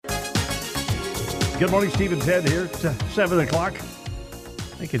Good morning, Steve and Ted here. It's 7 o'clock.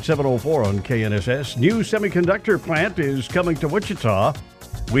 I think it's 7:04 on KNSS. New semiconductor plant is coming to Wichita.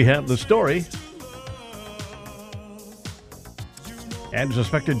 We have the story. And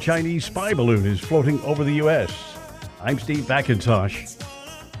suspected Chinese spy balloon is floating over the U.S. I'm Steve McIntosh.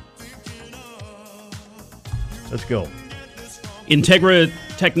 Let's go. Integra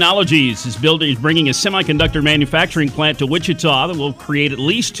Technologies is bringing a semiconductor manufacturing plant to Wichita that will create at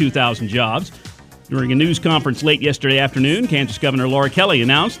least 2,000 jobs. During a news conference late yesterday afternoon, Kansas Governor Laura Kelly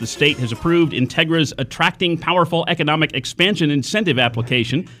announced the state has approved Integra's Attracting Powerful Economic Expansion Incentive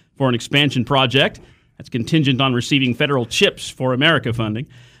application for an expansion project. That's contingent on receiving federal CHIPS for America funding.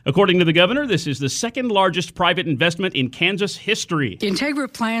 According to the governor, this is the second largest private investment in Kansas history.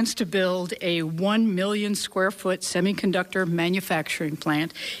 Integra plans to build a 1 million square foot semiconductor manufacturing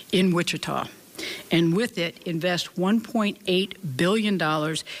plant in Wichita, and with it invest $1.8 billion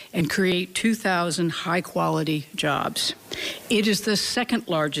and create 2,000 high-quality jobs. It is the second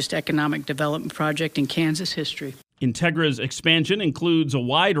largest economic development project in Kansas history. Integra's expansion includes a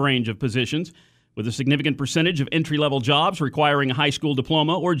wide range of positions, with a significant percentage of entry-level jobs requiring a high school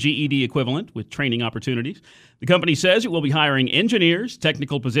diploma or GED equivalent with training opportunities. The company says it will be hiring engineers,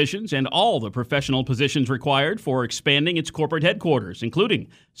 technical positions, and all the professional positions required for expanding its corporate headquarters, including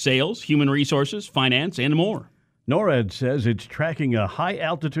sales, human resources, finance, and more. NORAD says it's tracking a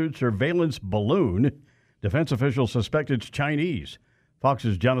high-altitude surveillance balloon. Defense officials suspect it's Chinese.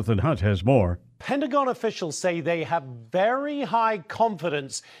 Fox's Jonathan Hunt has more. Pentagon officials say they have very high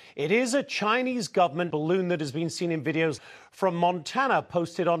confidence it is a Chinese government balloon that has been seen in videos from Montana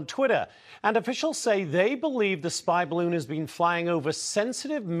posted on Twitter. And officials say they believe the spy balloon has been flying over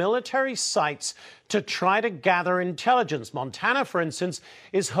sensitive military sites to try to gather intelligence. Montana, for instance,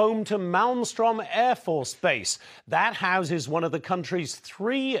 is home to Malmstrom Air Force Base. That houses one of the country's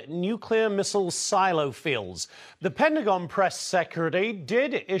 3 nuclear missile silo fields. The Pentagon press secretary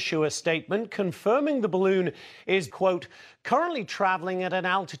did issue a statement confirming the balloon is, quote, currently traveling at an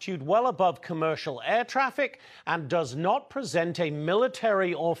altitude well above commercial air traffic and does not present a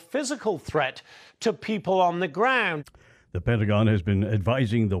military or physical threat to people on the ground. The Pentagon has been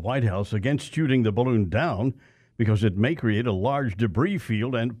advising the White House against shooting the balloon down because it may create a large debris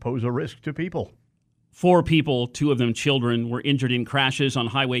field and pose a risk to people. 4 people, 2 of them children, were injured in crashes on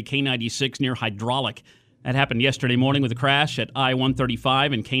Highway K96 near Hydraulic. That happened yesterday morning with a crash at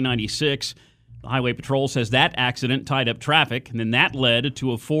I-135 and K96. The Highway Patrol says that accident tied up traffic, and then that led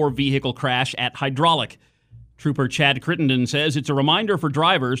to a 4-vehicle crash at Hydraulic. Trooper Chad Crittenden says it's a reminder for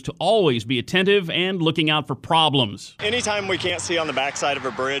drivers to always be attentive and looking out for problems. Anytime we can't see on the backside of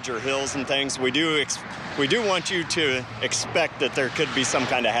a bridge or hills and things, we do want you to expect that there could be some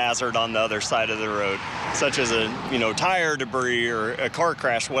kind of hazard on the other side of the road, such as a tire debris or a car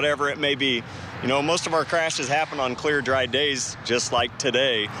crash, whatever it may be. Most of our crashes happen on clear, dry days, just like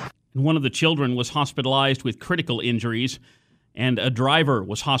today. One of the children was hospitalized with critical injuries, and a driver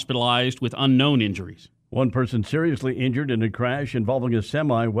was hospitalized with unknown injuries. One person seriously injured in a crash involving a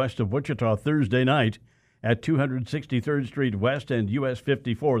semi west of Wichita Thursday night at 263rd Street West and US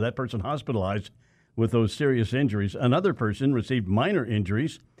 54. That person hospitalized with those serious injuries. Another person received minor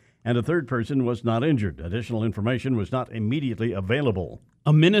injuries, and a third person was not injured. Additional information was not immediately available.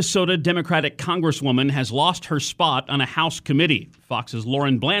 A Minnesota Democratic congresswoman has lost her spot on a House committee. Fox's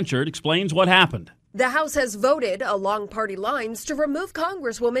Lauren Blanchard explains what happened. The House has voted, along party lines, to remove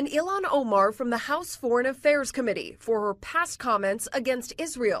Congresswoman Ilhan Omar from the House Foreign Affairs Committee for her past comments against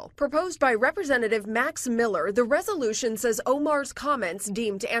Israel. Proposed by Representative Max Miller, the resolution says Omar's comments,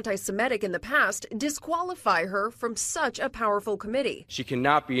 deemed anti-Semitic in the past, disqualify her from such a powerful committee. She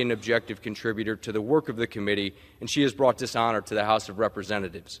cannot be an objective contributor to the work of the committee, and she has brought dishonor to the House of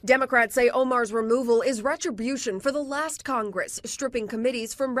Representatives. Democrats say Omar's removal is retribution for the last Congress, stripping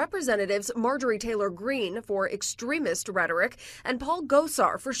committees from Representatives Marjorie Taylor Greene for extremist rhetoric and Paul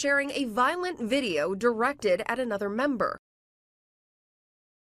Gosar for sharing a violent video directed at another member.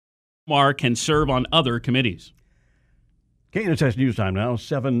 Omar can serve on other committees. KNSS News Time now,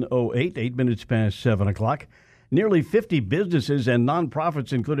 7:08, 8 minutes past 7 o'clock. Nearly 50 businesses and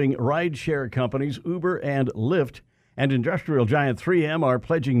nonprofits, including rideshare companies Uber and Lyft, and industrial giant 3M, are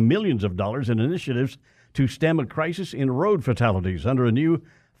pledging millions of dollars in initiatives to stem a crisis in road fatalities under a new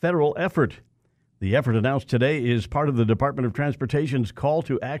federal effort. The effort announced today is part of the Department of Transportation's Call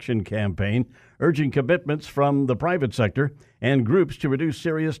to Action campaign, urging commitments from the private sector and groups to reduce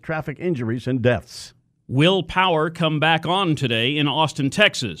serious traffic injuries and deaths. Will power come back on today in Austin,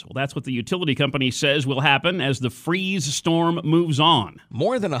 Texas? Well, that's what the utility company says will happen as the freeze storm moves on.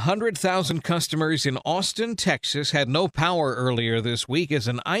 More than 100,000 customers in Austin, Texas had no power earlier this week as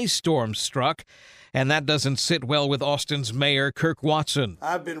an ice storm struck, and that doesn't sit well with Austin's Mayor Kirk Watson.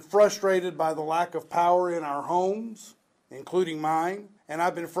 I've been frustrated by the lack of power in our homes, including mine, and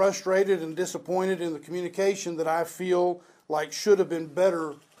I've been frustrated and disappointed in the communication that I feel like should have been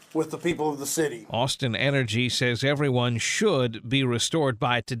better with the people of the city. Austin Energy says everyone should be restored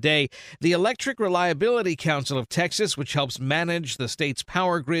by today. The Electric Reliability Council of Texas, which helps manage the state's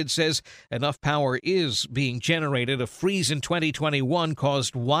power grid, says enough power is being generated. A freeze in 2021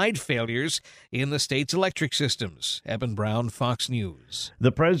 caused wide failures in the state's electric systems. Eben Brown, Fox News.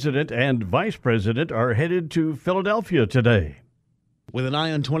 The president and vice president are headed to Philadelphia today. With an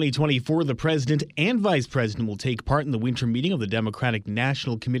eye on 2024, the president and vice president will take part in the winter meeting of the Democratic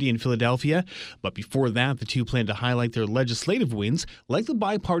National Committee in Philadelphia. But before that, the two plan to highlight their legislative wins, like the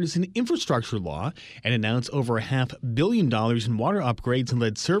bipartisan infrastructure law, and announce over $500 million in water upgrades and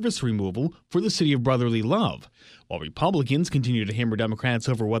lead service removal for the city of brotherly love. While Republicans continue to hammer Democrats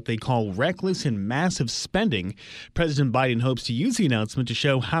over what they call reckless and massive spending, President Biden hopes to use the announcement to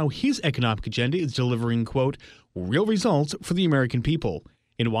show how his economic agenda is delivering, quote, real results for the American people.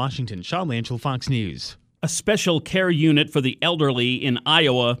 In Washington, Sean Lanchel, Fox News. A special care unit for the elderly in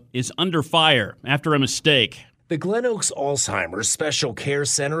Iowa is under fire after a mistake. The Glen Oaks Alzheimer's Special Care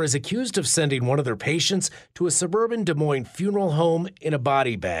Center is accused of sending one of their patients to a suburban Des Moines funeral home in a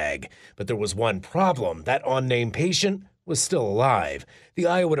body bag. But there was one problem. That unnamed patient was still alive. The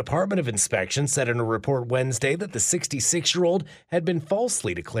Iowa Department of Inspection said in a report Wednesday that the 66-year-old had been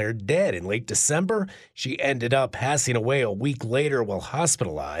falsely declared dead in late December. She ended up passing away a week later while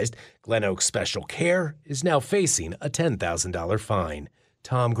hospitalized. Glen Oaks Special Care is now facing a $10,000 fine.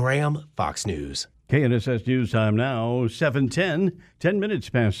 Tom Graham, Fox News. KNSS News Time now, 7:10, 10 minutes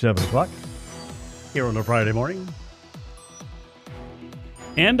past 7 o'clock, here on a Friday morning.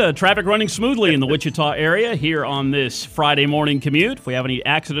 And traffic running smoothly in the Wichita area here on this Friday morning commute. If we have any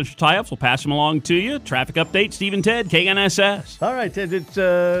accidents or tie-ups, we'll pass them along to you. Traffic update, Steve and Ted, KNSS. All right, Ted, it's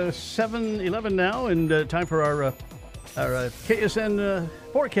 7:11 now, and time for our KSN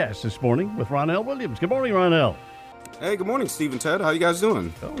forecast this morning with Ronell Williams. Good morning, Ronell. Hey, good morning, Steve and Ted. How you guys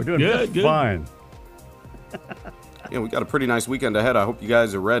doing? Oh, we're doing good. Fine. Yeah, we got a pretty nice weekend ahead. I hope you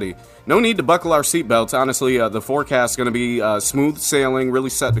guys are ready. No need to buckle our seatbelts. Honestly, the forecast is going to be smooth sailing, really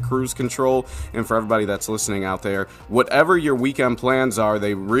set to cruise control. And for everybody that's listening out there, whatever your weekend plans are,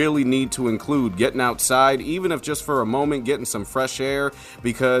 they really need to include getting outside, even if just for a moment, getting some fresh air.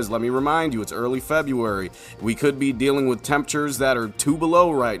 Because let me remind you, it's early February. We could be dealing with temperatures that are 2 below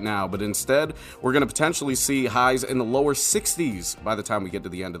right now. But instead, we're going to potentially see highs in the lower 60s by the time we get to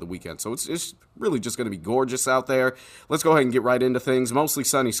the end of the weekend. So it's really just going to be gorgeous out there. Let's go ahead and get right into things. Mostly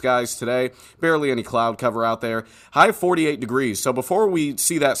sunny skies today. Barely any cloud cover out there. High 48 degrees. So before we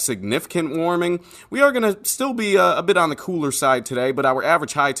see that significant warming, we are going to still be a bit on the cooler side today, but our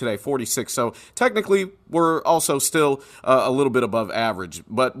average high today, 46. So technically, we're also still a little bit above average.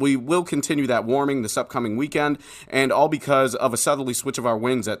 But we will continue that warming this upcoming weekend, and all because of a southerly switch of our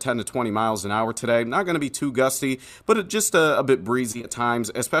winds at 10 to 20 miles an hour today. Not going to be too gusty, but just a bit breezy at times,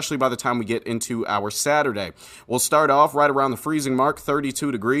 especially by the time we get into our Saturday. We'll start off right around the freezing mark,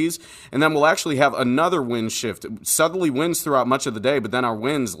 32 degrees, and then we'll actually have another wind shift. Southerly winds throughout much of the day, but then our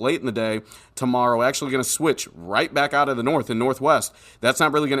winds late in the day tomorrow actually going to switch right back out of the north and northwest. That's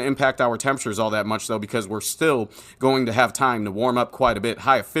not really going to impact our temperatures all that much, though, because we're still going to have time to warm up quite a bit.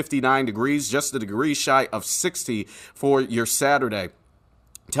 High of 59 degrees, just a degree shy of 60 for your Saturday.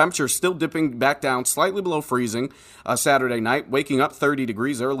 Temperature still dipping back down slightly below freezing Saturday night, waking up 30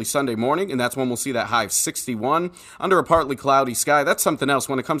 degrees early Sunday morning, and that's when we'll see that high of 61 under a partly cloudy sky. That's something else.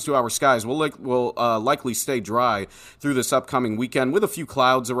 When it comes to our skies, we'll likely stay dry through this upcoming weekend with a few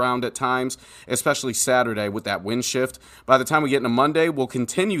clouds around at times, especially Saturday with that wind shift. By the time we get into Monday, we'll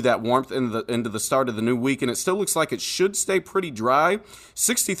continue that warmth into the start of the new week, and it still looks like it should stay pretty dry.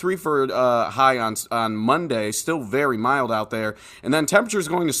 63 for high on Monday, still very mild out there, and then temperatures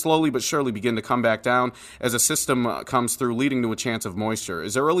going to slowly but surely begin to come back down as a system comes through, leading to a chance of moisture.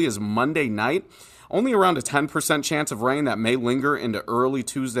 As early as Monday night, only around a 10% chance of rain that may linger into early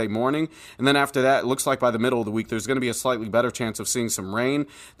Tuesday morning. And then after that, it looks like by the middle of the week, there's going to be a slightly better chance of seeing some rain.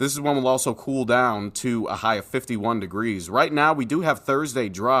 This is when we'll also cool down to a high of 51 degrees. Right now, we do have Thursday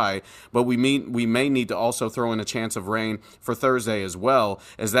dry, but we may need to also throw in a chance of rain for Thursday as well,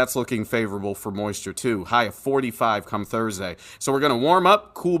 as that's looking favorable for moisture too. High of 45 come Thursday. So we're going to warm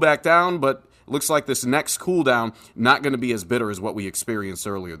up, cool back down, but looks like this next cool down not going to be as bitter as what we experienced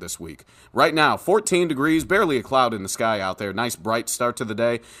earlier this week. Right now, 14 degrees, barely a cloud in the sky out there. Nice bright start to the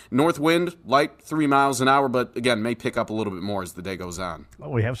day. North wind, light 3 miles an hour, but again, may pick up a little bit more as the day goes on.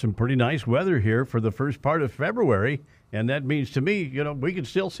 Well, we have some pretty nice weather here for the first part of February, and that means to me, we can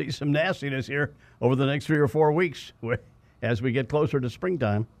still see some nastiness here over the next 3 or 4 weeks as we get closer to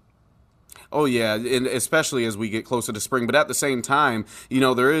springtime. Oh, yeah, and especially as we get closer to spring. But at the same time,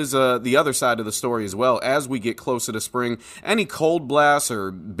 there is the other side of the story as well. As we get closer to spring, any cold blasts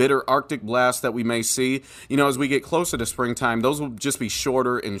or bitter Arctic blasts that we may see, as we get closer to springtime, those will just be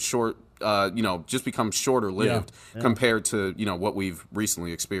shorter and just become shorter-lived compared to, what we've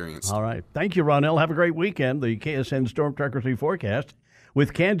recently experienced. All right. Thank you, Ronell. Have a great weekend. The KSN Storm Tracker 3 forecast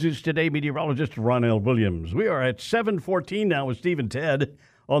with Kansas Today meteorologist Ronell Williams. We are at 7:14 now with Steve and Ted.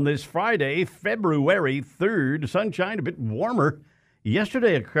 On this Friday, February 3rd, sunshine, a bit warmer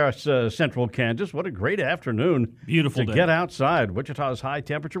yesterday across central Kansas. What a great afternoon. Beautiful to day. Get outside. Wichita's high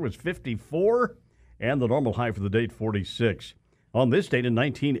temperature was 54, and the normal high for the date, 46. On this date in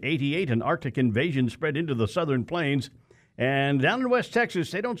 1988, an Arctic invasion spread into the southern plains. And down in West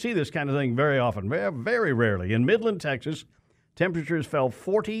Texas, they don't see this kind of thing very often, very rarely. In Midland, Texas, temperatures fell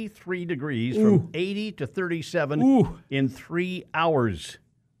 43 degrees from 80 to 37 in 3 hours.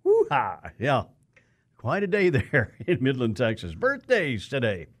 Woo-ha! Yeah, quite a day there in Midland, Texas. Birthdays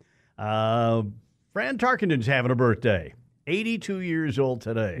today. Fran Tarkenton's having a birthday. 82 years old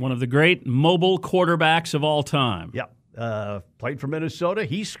today. One of the great mobile quarterbacks of all time. Yeah, played for Minnesota.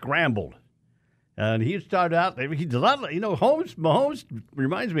 He scrambled. And he started out, he did a lot, Mahomes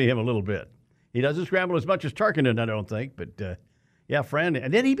reminds me of him a little bit. He doesn't scramble as much as Tarkenton, I don't think, but yeah, Fran.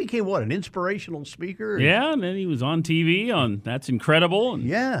 And then he became what, an inspirational speaker? Yeah, and then he was on TV on That's Incredible. And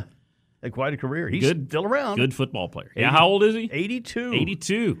yeah, had quite a career. He's still around. Good football player. Yeah, how old is he? 82.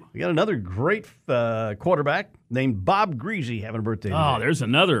 82. We got another great quarterback named Bob Greasy having a birthday today. Oh, there's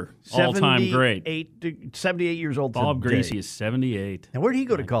another all-time great. 78 years old today. Bob Greasy is 78. And where did he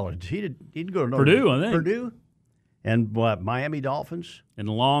go to college? He didn't go to Purdue, I think. Purdue? And what, Miami Dolphins? And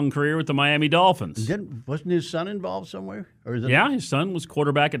a long career with the Miami Dolphins. Wasn't his son involved somewhere? Or is it yeah, his son was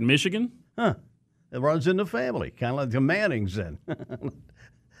quarterback at Michigan. Huh. It runs in the family, kind of like the Mannings then.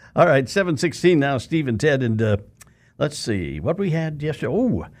 All right, 7:16 now, Steve and Ted. And let's see, what we had yesterday.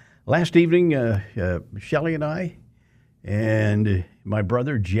 Oh, last evening, Shelley and I and my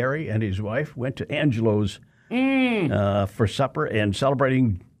brother Jerry and his wife went to Angelo's for supper and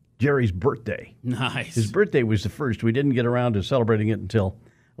celebrating Jerry's birthday. Nice. His birthday was the first. We didn't get around to celebrating it until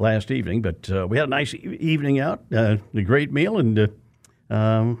last evening, but we had a nice evening out, a great meal, and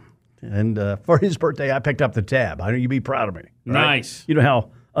for his birthday, I picked up the tab. I know you'd be proud of me. Right? Nice. You know how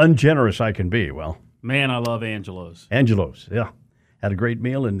ungenerous I can be. Well, man, I love Angelo's. Angelo's, yeah. Had a great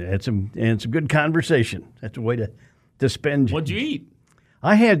meal and had some good conversation. That's a way to spend. What'd you eat?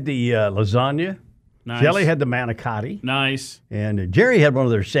 I had the lasagna. Nice. Shelley had the manicotti. Nice. And Jerry had one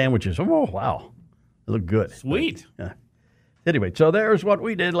of their sandwiches. Oh, wow. It looked good. Sweet. But, anyway, so there's what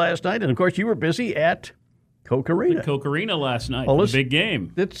we did last night. And, of course, you were busy at Koch Arena. Koch Arena last night. Well, big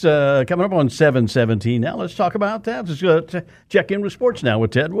game. It's coming up on 7:17 now. Let's talk about that. Let's check in with sports now with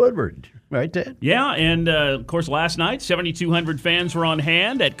Ted Woodward. Right, Ted? Yeah, and, of course, last night, 7,200 fans were on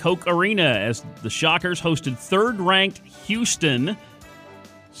hand at Koch Arena as the Shockers hosted third-ranked Houston.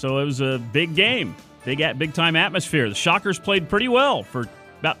 So it was a big game. Big-time atmosphere. The Shockers played pretty well for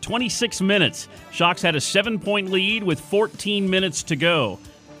about 26 minutes. Shocks had a 7-point lead with 14 minutes to go.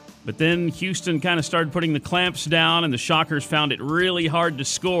 But then Houston kind of started putting the clamps down, and the Shockers found it really hard to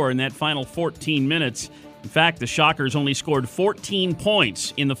score in that final 14 minutes. In fact, the Shockers only scored 14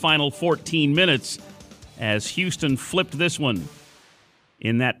 points in the final 14 minutes as Houston flipped this one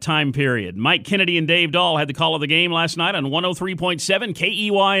in that time period. Mike Kennedy and Dave Dahl had the call of the game last night on 103.7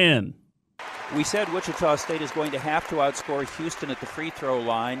 KEYN. We said Wichita State is going to have to outscore Houston at the free throw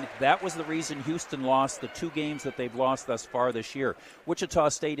line. That was the reason Houston lost the 2 games that they've lost thus far this year. Wichita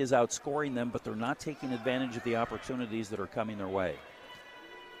State is outscoring them, but they're not taking advantage of the opportunities that are coming their way.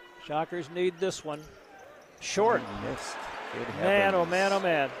 Shockers need this one. Short. Missed. Man, oh man, oh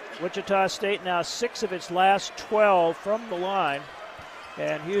man. Wichita State now 6 of its last 12 from the line.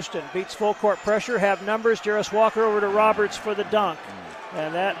 And Houston beats full court pressure, have numbers. Jarris Walker over to Roberts for the dunk.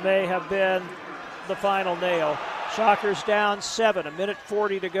 And that may have been the final nail. Shockers down 7,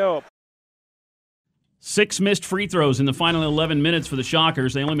 1:40 to go. 6 missed free throws in the final 11 minutes for the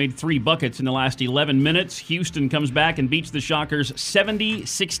Shockers. They only made 3 buckets in the last 11 minutes. Houston comes back and beats the Shockers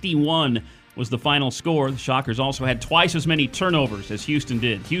 70-61 was the final score. The Shockers also had twice as many turnovers as Houston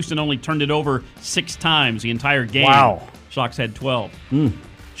did. Houston only turned it over 6 times the entire game. Wow. Shocks had 12.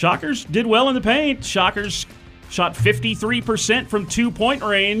 Shockers did well in the paint. Shockers shot 53% from 2-point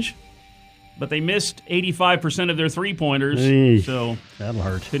range, but they missed 85% of their three-pointers. So that'll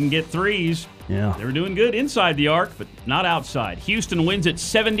hurt. Couldn't get threes. Yeah. They were doing good inside the arc, but not outside. Houston wins at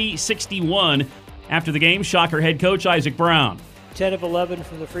 70-61. After the game, Shocker head coach Isaac Brown. 10 of 11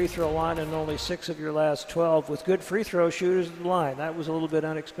 from the free throw line and only 6 of your last 12 with good free throw shooters at the line. That was a little bit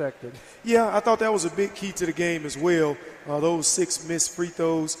unexpected. Yeah, I thought that was a big key to the game as well. Those 6 missed free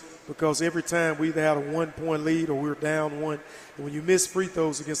throws, because every time we either had a 1-point lead or we were down 1. And when you miss free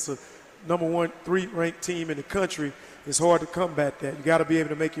throws against the number 1 3-ranked team in the country, it's hard to combat that. You got to be able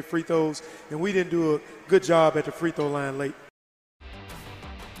to make your free throws, and we didn't do a good job at the free throw line late.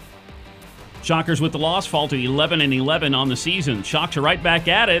 Shockers with the loss fall to 11-11 on the season. Shocks are right back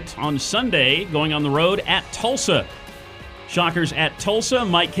at it on Sunday, going on the road at Tulsa. Shockers at Tulsa.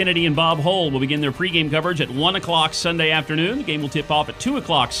 Mike Kennedy and Bob Hull will begin their pregame coverage at 1 o'clock Sunday afternoon. The game will tip off at 2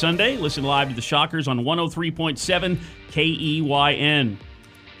 o'clock Sunday. Listen live to the Shockers on 103.7 KEYN.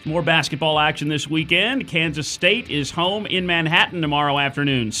 More basketball action this weekend. Kansas State is home in Manhattan tomorrow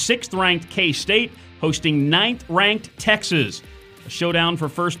afternoon. 6th-ranked K-State hosting 9th-ranked Texas. A showdown for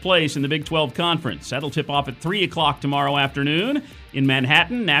first place in the Big 12 Conference. That'll tip off at 3 o'clock tomorrow afternoon in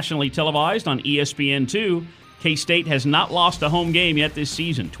Manhattan, nationally televised on ESPN2. K-State has not lost a home game yet this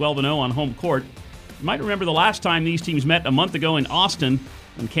season, 12-0 on home court. You might remember the last time these teams met a month ago in Austin,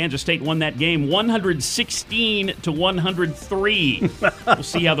 when Kansas State won that game 116-103. We'll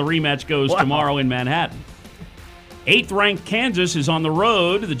see how the rematch goes tomorrow in Manhattan. 8th-ranked Kansas is on the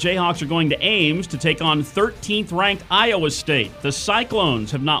road. The Jayhawks are going to Ames to take on 13th-ranked Iowa State. The Cyclones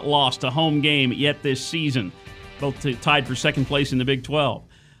have not lost a home game yet this season, both tied for second place in the Big 12.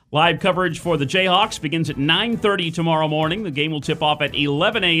 Live coverage for the Jayhawks begins at 9:30 tomorrow morning. The game will tip off at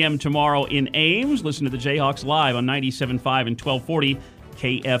 11 a.m. tomorrow in Ames. Listen to the Jayhawks live on 97.5 and 1240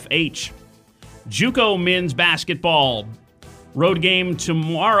 KFH. JUCO men's basketball. Road game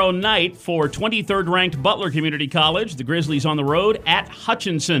tomorrow night for 23rd-ranked Butler Community College. The Grizzlies on the road at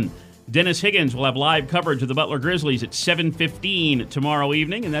Hutchinson. Dennis Higgins will have live coverage of the Butler Grizzlies at 7:15 tomorrow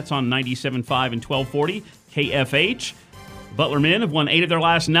evening, and that's on 97.5 and 1240 KFH. Butler men have won 8 of their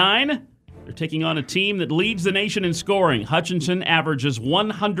last 9. They're taking on a team that leads the nation in scoring. Hutchinson averages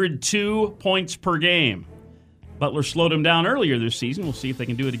 102 points per game. Butler slowed them down earlier this season. We'll see if they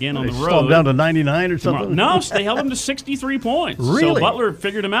can do it again on the road. Slowed them down to 99 or something? No, they held them to 63 points. Really? So Butler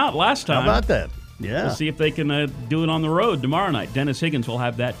figured them out last time. How about that? Yeah. We'll see if they can do it on the road tomorrow night. Dennis Higgins will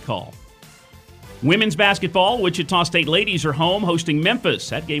have that call. Women's basketball, Wichita State ladies are home hosting Memphis.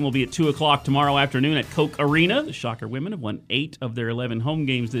 That game will be at 2 o'clock tomorrow afternoon at Koch Arena. The Shocker women have won 8 of their 11 home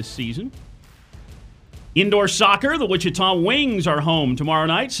games this season. Indoor soccer, the Wichita Wings are home tomorrow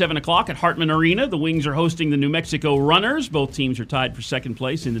night, 7 o'clock at Hartman Arena. The Wings are hosting the New Mexico Runners. Both teams are tied for second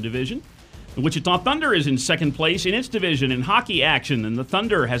place in the division. The Wichita Thunder is in second place in its division in hockey action, and the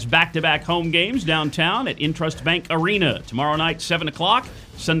Thunder has back-to-back home games downtown at Intrust Bank Arena. Tomorrow night, 7 o'clock,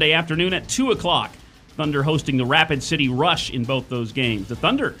 Sunday afternoon at 2 o'clock. Thunder hosting the Rapid City Rush in both those games. The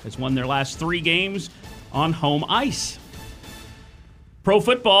Thunder has won their last 3 games on home ice. Pro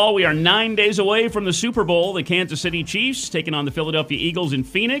football, we are 9 days away from the Super Bowl. The Kansas City Chiefs taking on the Philadelphia Eagles in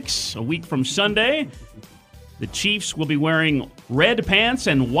Phoenix a week from Sunday. The Chiefs will be wearing red pants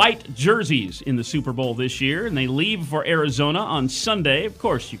and white jerseys in the Super Bowl this year, and they leave for Arizona on Sunday. Of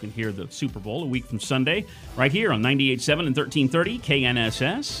course, you can hear the Super Bowl a week from Sunday right here on 98.7 and 1330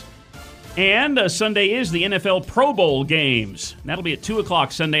 KNSS. And Sunday is the NFL Pro Bowl games. That'll be at 2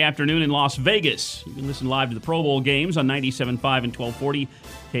 o'clock Sunday afternoon in Las Vegas. You can listen live to the Pro Bowl games on 97.5 and 1240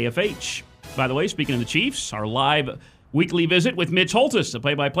 KFH. By the way, speaking of the Chiefs, our live weekly visit with Mitch Holthus, the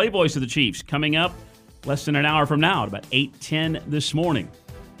play-by-play voice of the Chiefs, coming up less than an hour from now at about 8:10 this morning.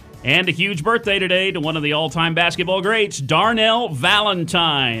 And a huge birthday today to one of the all-time basketball greats, Darnell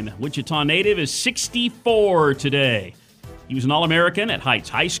Valentine. Wichita native is 64 today. He was an All-American at Heights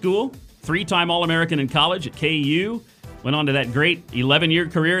High School, 3-time All-American in college at KU, went on to that great 11-year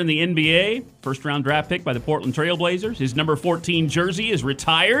career in the NBA, first-round draft pick by the Portland Trail Blazers. His number 14 jersey is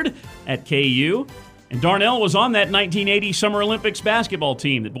retired at KU. And Darnell was on that 1980 Summer Olympics basketball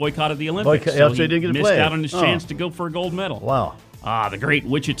team that boycotted the Olympics. So he didn't get to missed play. out on his chance to go for a gold medal. Wow. The great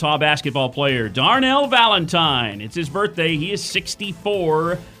Wichita basketball player, Darnell Valentine. It's his birthday. He is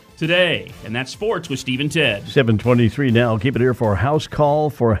 64 today. And that's sports with Steve and Ted. 7:23 now. Keep it here for House Call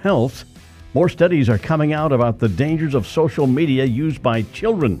for Health. More studies are coming out about the dangers of social media used by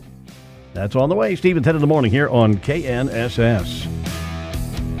children. That's on the way. Steve and Ted in the morning here on KNSS.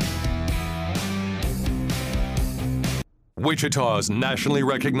 Wichita's nationally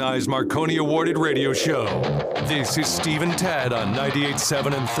recognized Marconi Awarded radio show. This is Steve and Ted on 98.7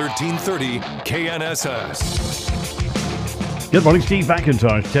 and 1330 KNSS. Good morning, Steve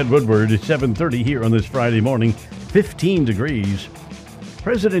McIntosh, Ted Woodward. It's 7:30 here on this Friday morning, 15 degrees.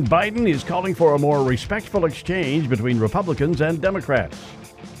 President Biden is calling for a more respectful exchange between Republicans and Democrats.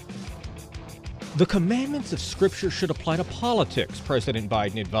 The commandments of Scripture should apply to politics, President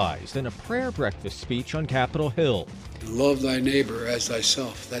Biden advised in a prayer breakfast speech on Capitol Hill. Love thy neighbor as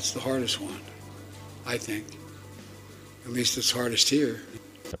thyself. That's the hardest one, I think. At least it's hardest here.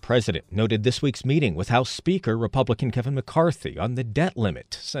 The president noted this week's meeting with House Speaker Republican Kevin McCarthy on the debt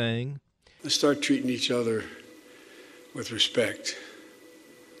limit, saying, Let's start treating each other with respect.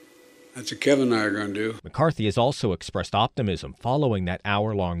 That's what Kevin and I are going to do. McCarthy has also expressed optimism following that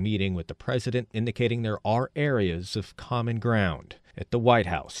hour-long meeting with the president, indicating there are areas of common ground. At the White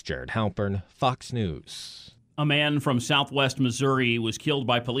House, Jared Halpern, Fox News. A man from southwest Missouri was killed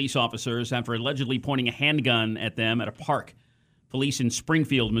by police officers after allegedly pointing a handgun at them at a park. Police in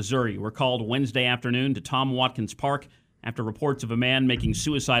Springfield, Missouri were called Wednesday afternoon to Tom Watkins Park after reports of a man making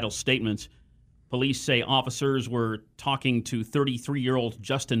suicidal statements. Police say officers were talking to 33-year-old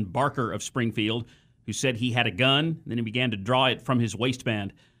Justin Barker of Springfield, who said he had a gun, then he began to draw it from his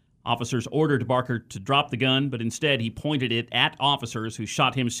waistband. Officers ordered Barker to drop the gun, but instead he pointed it at officers who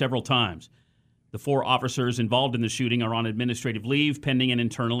shot him several times. The 4 officers involved in the shooting are on administrative leave pending an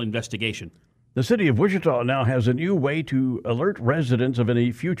internal investigation. The city of Wichita now has a new way to alert residents of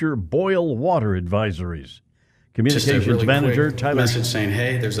any future boil water advisories. Communications really Manager Tyler. Message saying,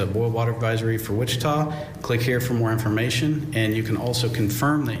 hey, there's a boil water advisory for Wichita. Click here for more information, and you can also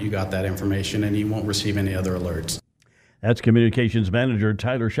confirm that you got that information, and you won't receive any other alerts. That's Communications Manager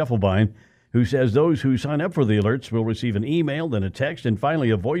Tyler Scheffelbein, who says those who sign up for the alerts will receive an email, then a text, and finally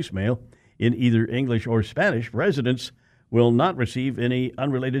a voicemail in either English or Spanish. Residents will not receive any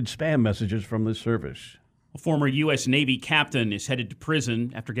unrelated spam messages from this service. A former U.S. Navy captain is headed to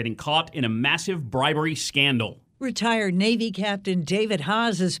prison after getting caught in a massive bribery scandal. Retired Navy Captain David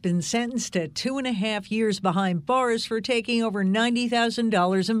Haas has been sentenced to 2.5 years behind bars for taking over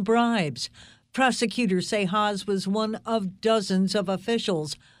 $90,000 in bribes. Prosecutors say Haas was one of dozens of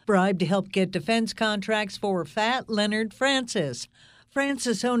officials bribed to help get defense contracts for Fat Leonard Francis.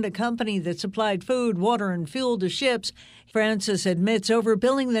 Francis owned a company that supplied food, water, and fuel to ships. Francis admits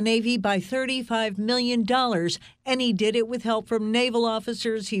overbilling the Navy by $35 million, and he did it with help from naval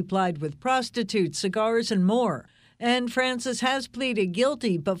officers he plied with prostitutes, cigars, and more. And Francis has pleaded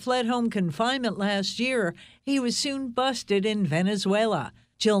guilty but fled home confinement last year. He was soon busted in Venezuela.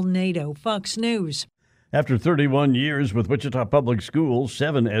 Jill Nato, Fox News. After 31 years with Wichita Public Schools,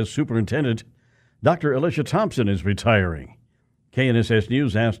 7 as superintendent, Dr. Alicia Thompson is retiring. KNSS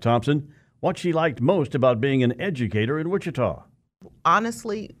News asked Thompson what she liked most about being an educator in Wichita.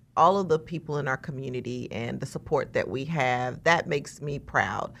 Honestly, all of the people in our community and the support that we have, that makes me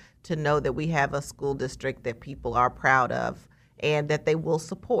proud to know that we have a school district that people are proud of and that they will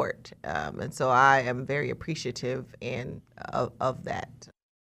support. And so I am very appreciative of that.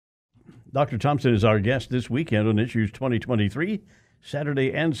 Dr. Thompson is our guest this weekend on Issues 2023,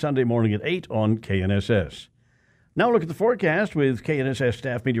 Saturday and Sunday morning at 8 on KNSS. Now look at the forecast with KNSS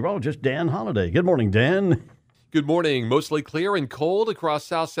staff meteorologist Dan Holliday. Good morning, Dan. Good morning. Mostly clear and cold across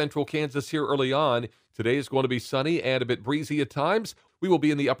south central Kansas here early on. Today is going to be sunny and a bit breezy at times. We will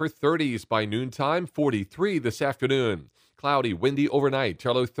be in the upper 30s by noontime, 43 this afternoon. Cloudy, windy overnight,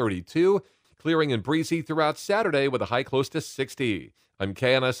 till low 32. Clearing and breezy throughout Saturday with a high close to 60. I'm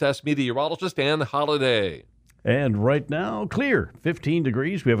KNSS meteorologist Dan Holliday. And right now, clear, 15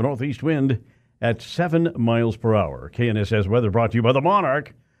 degrees. We have a northeast wind at 7 miles per hour. KNSS weather brought to you by the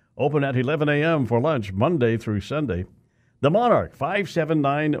Monarch. Open at 11 a.m. for lunch Monday through Sunday. The Monarch,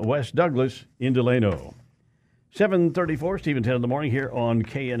 579 West Douglas in Delano. 7:34, Stephen 10 in the morning here on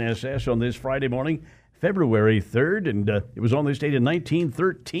KNSS on this Friday morning, February 3rd. And it was on this date in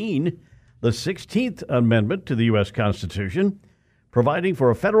 1913, the 16th Amendment to the U.S. Constitution, providing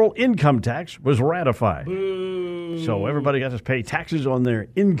for a federal income tax, was ratified. Boo. So everybody got to pay taxes on their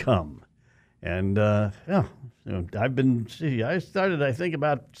income. And, I started, I think,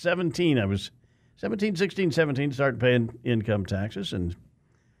 about 17. I was 17, 16, 17, started paying income taxes. And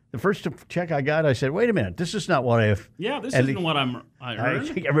the first check I got, I said, wait a minute, this is not what I have. Yeah, this isn't what I heard.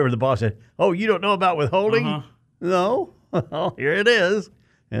 I remember the boss said, oh, you don't know about withholding? Uh-huh. No. Well, here it is.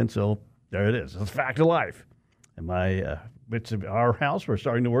 And so there it is. It's a fact of life. And it's our house. We're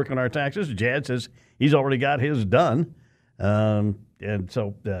starting to work on our taxes. Jad says he's already got his done. And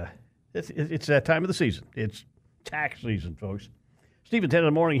so it's that time of the season. It's tax season, folks. Stephen 10 in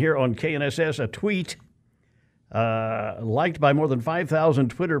the morning here on KNSS. A tweet liked by more than 5,000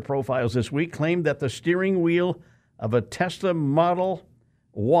 Twitter profiles this week, claimed that the steering wheel of a Tesla Model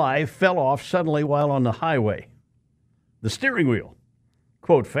Y fell off suddenly while on the highway. The steering wheel.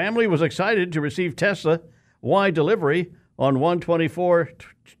 Quote, family was excited to receive Tesla Y delivery on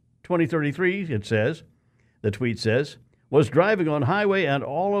 1/24/2033, it says. The tweet says, was driving on highway and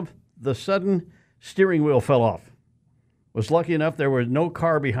all of the sudden steering wheel fell off. Was lucky enough there was no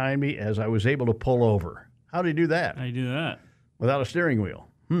car behind me as I was able to pull over. How do you do that? How do you do that? Without a steering wheel.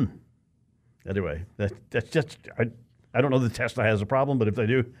 Anyway, that's just, I don't know that Tesla has a problem, but if they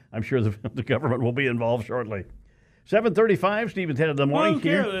do, I'm sure the government will be involved shortly. 7:35, Stephen Ted in the morning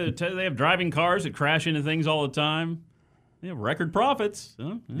here. They have driving cars that crash into things all the time. They have record profits.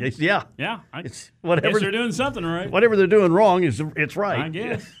 Yeah. It's whatever, they're doing something right. Whatever they're doing wrong, it's right. I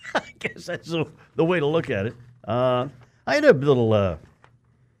guess. I guess that's the way to look at it. I had a little,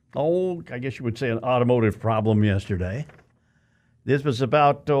 I guess you would say an automotive problem yesterday. This was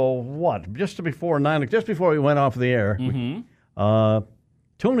about, just before we went off the air. Mm-hmm.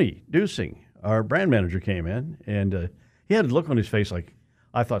 Tony Dusing, our brand manager, came in, and he had a look on his face like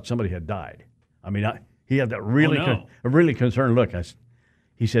I thought somebody had died. I mean, he had that a really concerned look.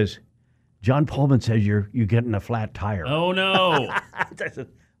 He says, John Pullman says you're getting a flat tire. Oh, no. I said,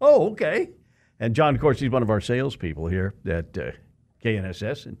 oh, okay. And John, of course, he's one of our salespeople here at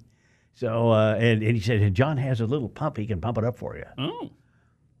KNSS. And so, and he said, hey, John has a little pump. He can pump it up for you. Oh.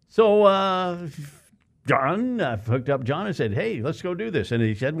 So John hooked up John and said, hey, let's go do this. And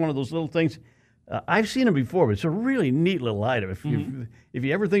he said one of those little things. I've seen them before, but it's a really neat little item. If you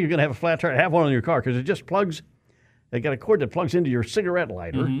ever think you're going to have a flat tire, have one on your car because it just plugs. They got a cord that plugs into your cigarette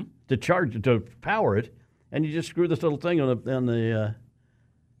lighter to power it, and you just screw this little thing on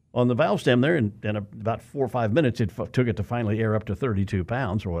the valve stem there, and about 4 or 5 minutes it took it to finally air up to 32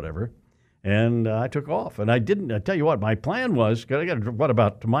 pounds or whatever. And I took off, and I didn't. I tell you what, my plan was, I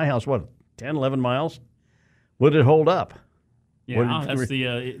got to my house, 10, 11 miles? Would it hold up? Yeah,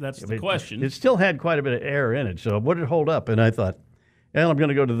 that's the question. It still had quite a bit of air in it, so would it hold up? And I thought, well, I'm going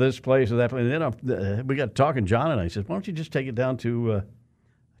to go to this place or that place. And then we got talking, John, and I said, why don't you just take it down to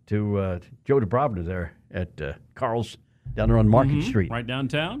Joe DeBravda there at Carl's down there on Market Street. Right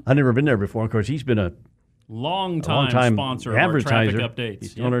downtown? I've never been there before. Of course, he's been a long-time sponsor of our traffic updates.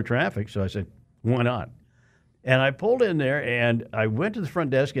 He's on our traffic, so I said, why not? And I pulled in there, and I went to the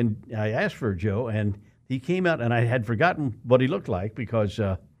front desk, and I asked for Joe, and he came out, and I had forgotten what he looked like because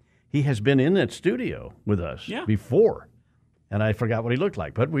he has been in that studio with us before, and I forgot what he looked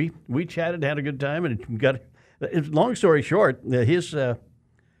like. But we chatted, had a good time, and long story short, his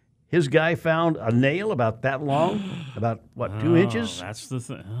guy found a nail about that long, about, 2 inches? That's the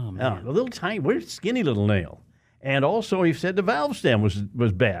thing. Oh, man. A little tiny, weird, skinny little nail. And also, he said the valve stem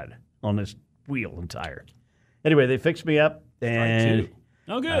was bad on this wheel and tire. Anyway, they fixed me up, and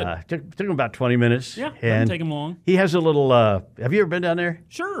oh, good. Took him about 20 minutes. Yeah, doesn't take him long. He has a little, have you ever been down there?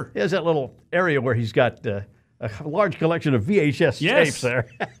 Sure. He has that little area where he's got a large collection of VHS tapes there.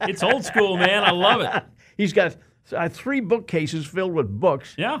 It's old school, man. I love it. He's got 3 bookcases filled with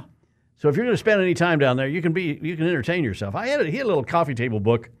books. Yeah. So if you're going to spend any time down there, you can entertain yourself. He had a little coffee table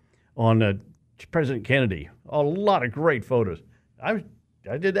book on President Kennedy. A lot of great photos. I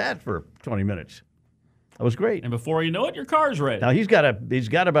did that for 20 minutes. That was great. And before you know it, your car's ready. Now he's got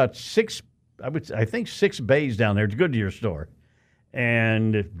about 6 bays down there at the Goodyear store,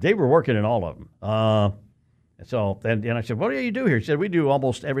 and they were working in all of them. And I said, "What do you do here?" He said, "We do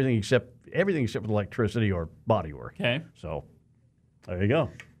almost everything except with electricity or body work." Okay. So there you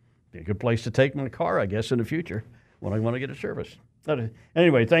go. Be a good place to take my car, I guess, in the future when I want to get it serviced.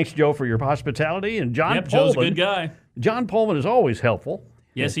 Anyway, thanks, Joe, for your hospitality. And John Pullman. Joe's a good guy. John Pullman is always helpful.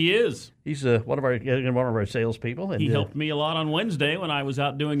 Yes, he is. He's one of our salespeople. He helped me a lot on Wednesday when I was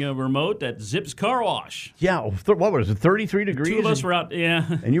out doing a remote at Zips Car Wash. Yeah, what was it, 33 degrees? 2 of us were out, yeah.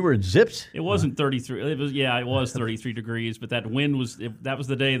 And you were at Zips? It wasn't 33. It was 33 degrees, but that wind that was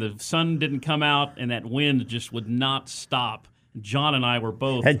the day the sun didn't come out, and that wind just would not stop. John and I were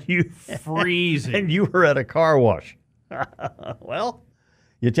both freezing. And you were at a car wash. Well,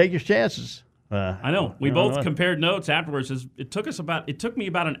 you take your chances. I know. We both compared notes afterwards. It took me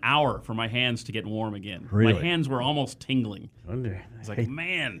about an hour for my hands to get warm again. Really? My hands were almost tingling. It's like,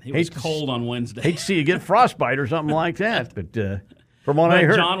 man, it was cold on Wednesday. Hate to see you get frostbite or something like that. But from what I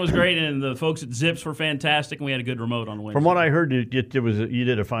heard, John was great, and the folks at Zips were fantastic, and we had a good remote on Wednesday. From what I heard, you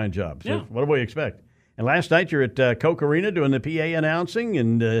did a fine job. So what do we expect? And last night you're at Coke Arena doing the PA announcing,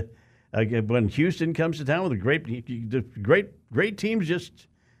 and when Houston comes to town with great teams, just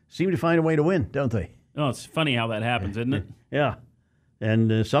seem to find a way to win, don't they? Oh, it's funny how that happens, isn't it? Yeah.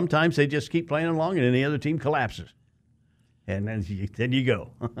 And sometimes they just keep playing along, and then the other team collapses. And then you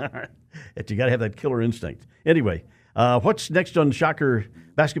go. You got to have that killer instinct. Anyway, what's next on Shocker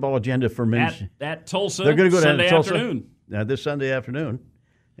basketball agenda for men's? At Tulsa, They're going to go Sunday to Tulsa afternoon. This Sunday afternoon.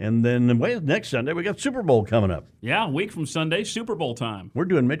 And then next Sunday, we got Super Bowl coming up. Yeah, a week from Sunday, Super Bowl time. We're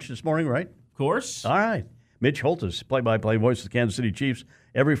doing Mitch this morning, right? Of course. All right. Mitch Holtis, play-by-play voice of the Kansas City Chiefs.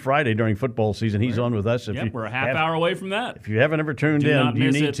 Every Friday during football season, he's on with us. We're a half hour away from that. If you haven't ever tuned in,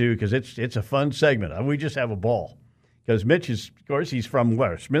 you need to, because it's a fun segment. We just have a ball. Because Mitch is, of course, he's from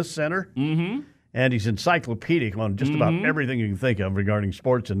where? Smith Center? Mm-hmm. And he's encyclopedic on just about everything you can think of regarding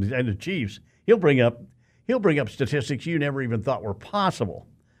sports and the Chiefs. He'll bring up statistics you never even thought were possible.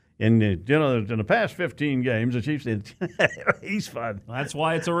 In the past 15 games, the Chiefs did. He's fun. That's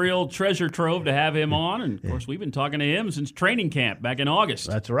why it's a real treasure trove to have him on. And, of course, we've been talking to him since training camp back in August.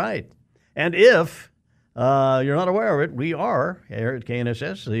 That's right. And if you're not aware of it, we are here at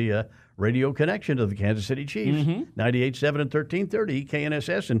KNSS, the radio connection to the Kansas City Chiefs, 98.7 and 1330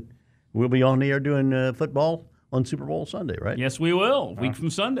 KNSS. And we'll be on the air doing football on Super Bowl Sunday, right? Yes, we will. Week from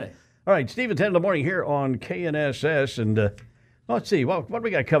Sunday. All right, Steve at 10 in the morning here on KNSS. And let's see, what do we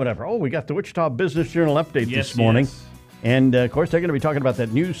got coming up? Oh, we got the Wichita Business Journal update this morning. Yes. And, of course, they're going to be talking about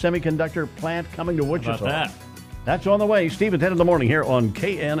that new semiconductor plant coming to Wichita. How about that? That's on the way. Steve at 10 in the morning here on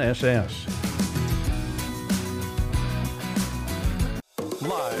KNSS.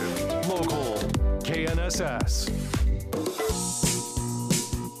 Live, local, KNSS.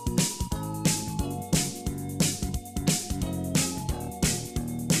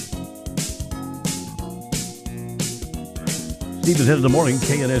 Steve at 10 in the morning,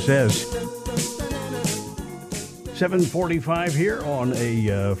 KNSS. 7:45 here on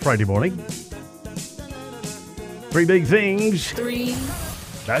a Friday morning. Three big things.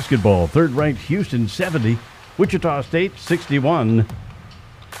 Basketball, third-ranked Houston 70, Wichita State 61.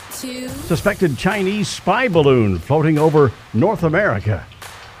 Suspected Chinese spy balloon floating over North America.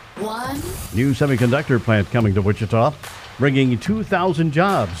 New semiconductor plant coming to Wichita, bringing 2,000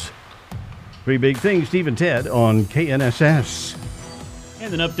 jobs. Three big things, Steve and Ted on KNSS.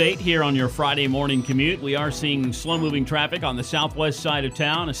 And an update here on your Friday morning commute. We are seeing slow-moving traffic on the southwest side of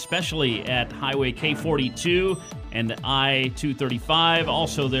town, especially at Highway K42 and I-235,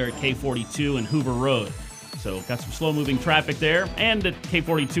 also there at K42 and Hoover Road. So got some slow-moving traffic there, and at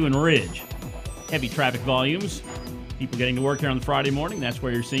K42 and Ridge. Heavy traffic volumes. People getting to work here on the Friday morning, that's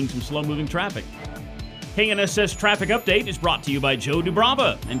where you're seeing some slow-moving traffic. KNSS Traffic Update is brought to you by Joe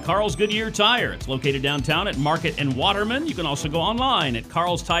Dubrava and Carl's Goodyear Tire. It's located downtown at Market and Waterman. You can also go online at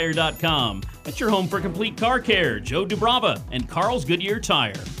carlstire.com. That's your home for complete car care. Joe Dubrava and Carl's Goodyear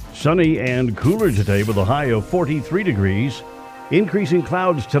Tire. Sunny and cooler today with a high of 43 degrees. Increasing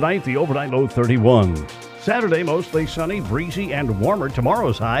clouds tonight, the overnight low 31. Saturday, mostly sunny, breezy, and warmer.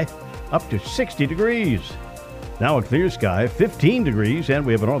 Tomorrow's high up to 60 degrees. Now a clear sky, 15 degrees, and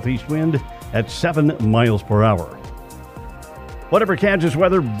we have a northeast wind at 7 miles per hour. Whatever Kansas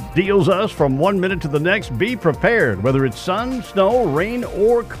weather deals us from 1 minute to the next, be prepared. Whether it's sun, snow, rain,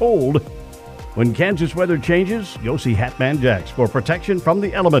 or cold, when Kansas weather changes, you'll see Hatman Jacks for protection from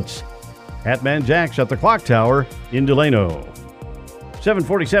the elements. Hatman Jacks at the Clock Tower in Delano.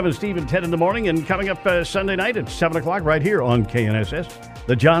 7:47, Steve and Ted in the morning, and coming up Sunday night at 7 o'clock right here on KNSS,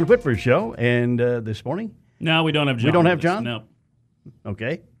 the John Whitmer Show. And this morning? No, we don't have John. We don't have John? No.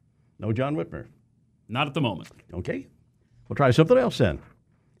 Okay. No John Whitmer. Not at the moment. Okay. We'll try something else then.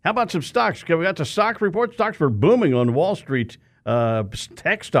 How about some stocks? Okay, we got the stock report. Stocks were booming on Wall Street.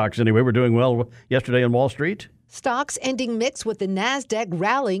 Tech stocks, anyway, were doing well yesterday on Wall Street. Stocks ending mixed with the NASDAQ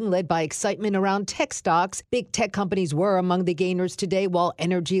rallying led by excitement around tech stocks. Big tech companies were among the gainers today while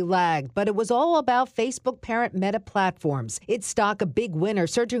energy lagged. But it was all about Facebook parent Meta Platforms. Its stock a big winner,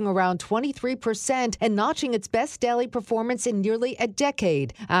 surging around 23% and notching its best daily performance in nearly a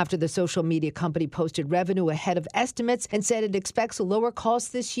decade. After the social media company posted revenue ahead of estimates and said it expects lower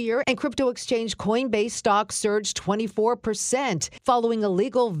costs this year, and crypto exchange Coinbase stock surged 24% following a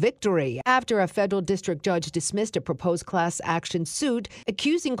legal victory after a federal district judge dismissed a proposed class action suit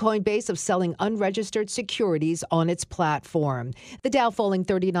accusing Coinbase of selling unregistered securities on its platform. The Dow falling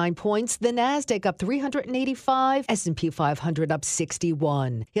 39 points, the NASDAQ up 385, S&P 500 up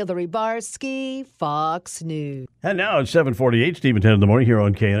 61. Hillary Barsky, Fox News. And now it's 7:48, Steve and 10 in the morning here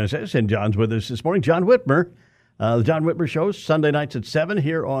on KNSS, and John's with us this morning. John Whitmer, the John Whitmer Show, Sunday nights at 7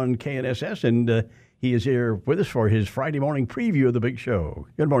 here on KNSS, and he is here with us for his Friday morning preview of the big show.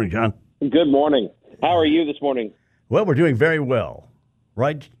 Good morning, John. Good morning. How are you this morning? Well, we're doing very well.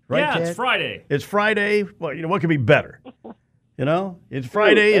 Right, yeah, Ted? It's Friday. It's Friday. Well, what could be better? It's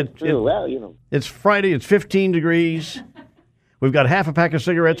Friday. True. Well, It's Friday. It's 15 degrees. We've got half a pack of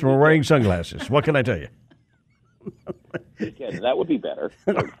cigarettes and we're wearing sunglasses. What can I tell you? Yeah, that would be better.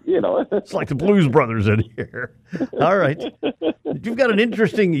 You know, it's like the Blues Brothers in here. All right, you've got an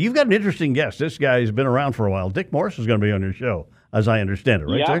interesting guest. This guy's been around for a while. Dick Morris is going to be on your show, as I understand it,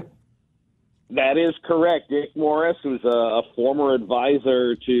 right, sir? That is correct. Dick Morris was a former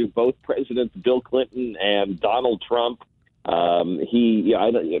advisor to both Presidents Bill Clinton and Donald Trump. He's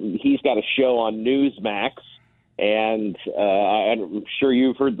got a show on Newsmax, and I'm sure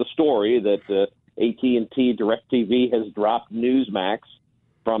you've heard the story that AT&T DirecTV has dropped Newsmax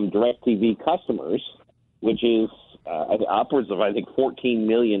from DirecTV customers, which is upwards of, I think, 14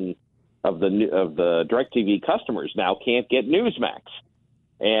 million of the DirecTV customers now can't get Newsmax.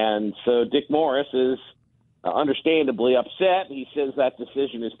 And so Dick Morris is understandably upset. He says that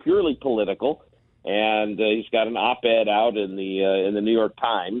decision is purely political, and he's got an op-ed out in the New York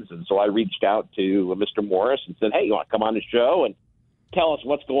Times. And so I reached out to Mr. Morris and said, hey, you want to come on the show and tell us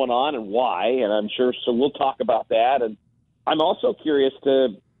what's going on and why? And I'm sure so we'll talk about that. And I'm also curious to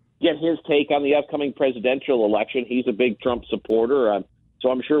get his take on the upcoming presidential election. He's a big Trump supporter, so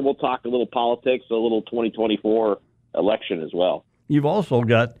I'm sure we'll talk a little politics, a little 2024 election as well. You've also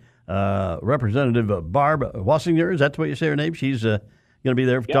got Representative Barb Wassinger. Is that the way you say her name? She's going to be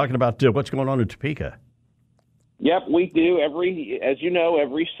there talking about what's going on in Topeka. Yep, we do. As you know,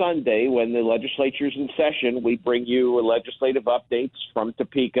 every Sunday when the legislature's in session, we bring you legislative updates from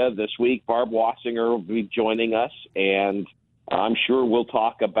Topeka. This week, Barb Wassinger will be joining us, and I'm sure we'll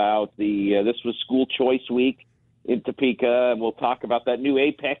talk about this was school choice week in Topeka, and we'll talk about that new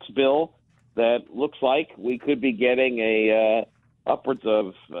Apex bill that looks like we could be getting upwards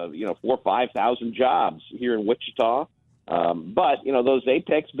of 4,000 or 5,000 jobs here in Wichita. But those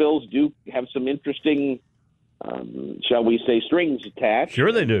Apex bills do have some interesting, shall we say, strings attached.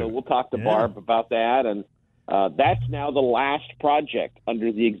 Sure they do. So we'll talk to Barb about that. And that's now the last project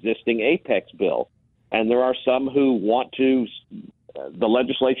under the existing Apex bill. And there are some who want the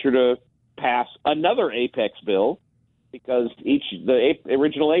legislature to pass another Apex bill because the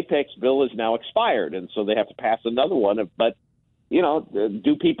original Apex bill is now expired. And so they have to pass another one. But,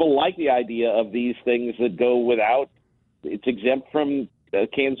 do people like the idea of these things that go without? It's exempt from the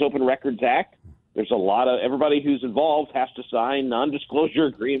Kansas Open Records Act. There's everybody who's involved has to sign non-disclosure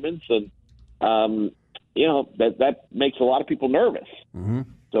agreements, and that makes a lot of people nervous. Mm-hmm.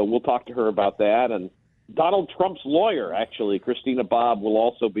 So we'll talk to her about that. And Donald Trump's lawyer, actually, Christina Bobb, will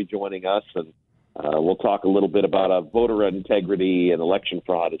also be joining us, and we'll talk a little bit about voter integrity and election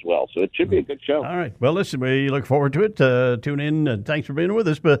fraud as well. So it should be a good show. All right. Well, listen, we look forward to it. Tune in. Thanks for being with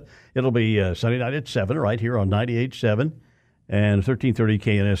us. But it'll be Sunday night at 7 right here on 98.7 and 1330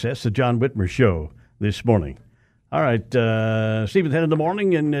 KNSS, the John Whitmer Show this morning. All right. Stephen, 10 in the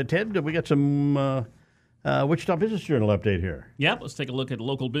morning. And Ted, we got some Wichita Business Journal update here. Yep. Let's take a look at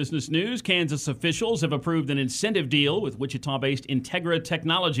local business news. Kansas officials have approved an incentive deal with Wichita-based Integra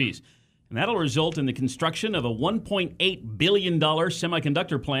Technologies. And that'll result in the construction of a $1.8 billion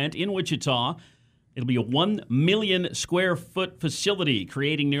semiconductor plant in Wichita. It'll be a 1 million square foot facility,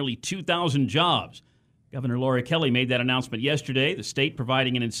 creating nearly 2,000 jobs. Governor Laura Kelly made that announcement yesterday, the state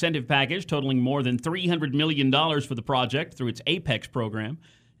providing an incentive package totaling more than $300 million for the project through its APEX program.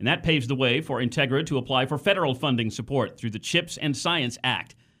 And that paves the way for Integra to apply for federal funding support through the CHIPS and Science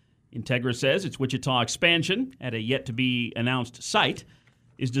Act. Integra says its Wichita expansion at a yet-to-be-announced site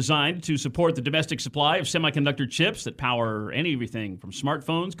is designed to support the domestic supply of semiconductor chips that power everything from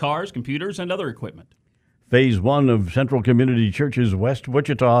smartphones, cars, computers, and other equipment. Phase 1 of Central Community Church's West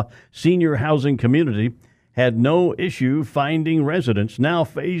Wichita Senior Housing Community had no issue finding residents. Now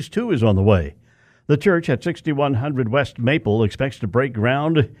Phase 2 is on the way. The church at 6100 West Maple expects to break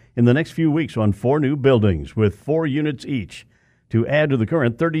ground in the next few weeks on 4 new buildings with 4 units each to add to the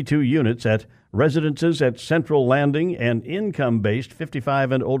current 32 units at residences at Central Landing and income-based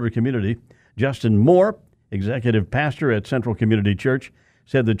 55 and older community. Justin Moore, executive pastor at Central Community Church,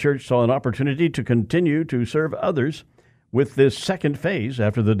 said the church saw an opportunity to continue to serve others with this second phase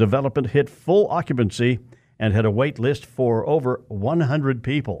after the development hit full occupancy and had a wait list for over 100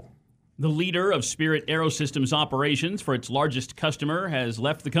 people. The leader of Spirit AeroSystems operations for its largest customer has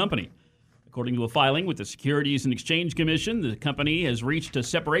left the company. According to a filing with the Securities and Exchange Commission, the company has reached a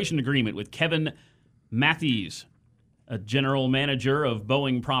separation agreement with Kevin Matthews, a general manager of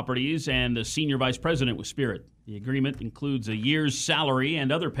Boeing Properties and a senior vice president with Spirit. The agreement includes a year's salary and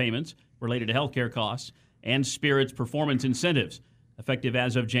other payments related to healthcare costs and Spirit's performance incentives, effective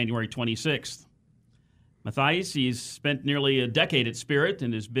as of January 26th. Mathias, he's spent nearly a decade at Spirit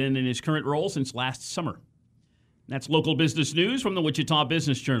and has been in his current role since last summer. That's local business news from the Wichita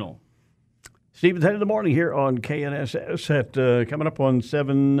Business Journal. Stephen's Head in the Morning here on KNSS at coming up on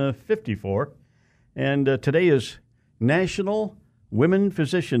 7:54. And today is National Women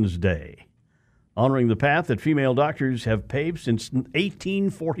Physicians Day, honoring the path that female doctors have paved since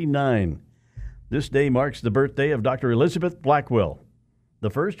 1849. This day marks the birthday of Dr. Elizabeth Blackwell, the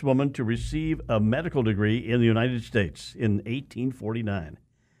first woman to receive a medical degree in the United States in 1849.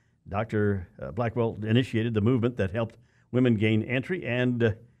 Dr. Blackwell initiated the movement that helped women gain entry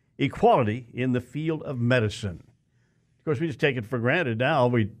and equality in the field of medicine. Of course, we just take it for granted now.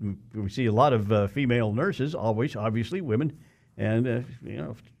 We see a lot of female nurses, always, obviously, women, and,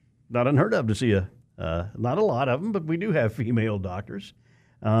 not unheard of to see not a lot of them, but we do have female doctors.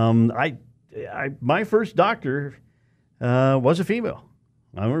 My first doctor was a female.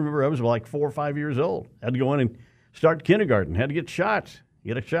 I remember I was like 4 or 5 years old. Had to go in and start kindergarten. Had to get a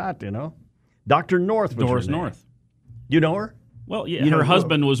shot, Dr. North was Doris her name. North. You know her? Well, yeah. You Her know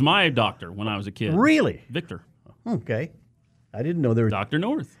husband was my doctor when I was a kid. Really? Victor. Okay. I didn't know there was... Dr.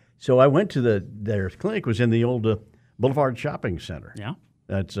 North. So I went to their clinic was in the old Boulevard Shopping Center. Yeah.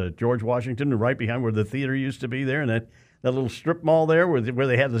 That's George Washington, right behind where the theater used to be there, and that little strip mall there where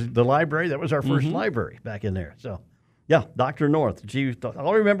they had the library. That was our first library back in there. So, yeah, Dr. North. All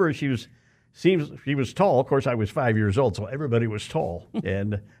I remember is she was tall. Of course, I was 5 years old, so everybody was tall.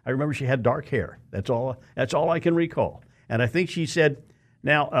 And I remember she had dark hair. That's all I can recall. And I think she said,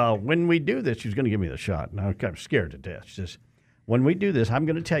 now, when we do this, she's going to give me the shot. And I'm kind of scared to death. She says, when we do this, I'm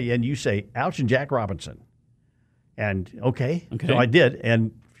going to tell you, and you say, ouch and Jack Robinson. And, okay. So I did,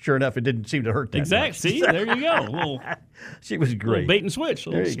 and sure enough, it didn't seem to hurt that much. See, there you go. She was great. Little bait and switch, a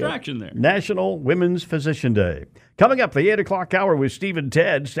little distraction there. National Women's Physician Day. Coming up, the 8 o'clock hour with Steve and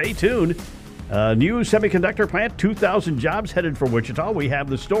Ted. Stay tuned. New semiconductor plant, 2,000 jobs headed for Wichita. We have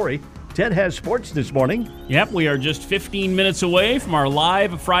the story. Ted has sports this morning. Yep, we are just 15 minutes away from our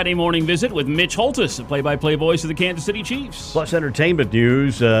live Friday morning visit with Mitch Holtis, the play-by-play voice of the Kansas City Chiefs. Plus entertainment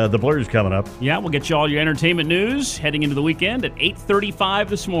news, the Blur's coming up. Yeah, we'll get you all your entertainment news heading into the weekend at 8:35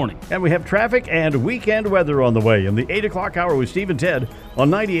 this morning. And we have traffic and weekend weather on the way in the 8 o'clock hour with Steve and Ted on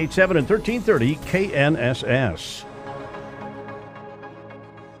 98.7 and 1330 KNSS.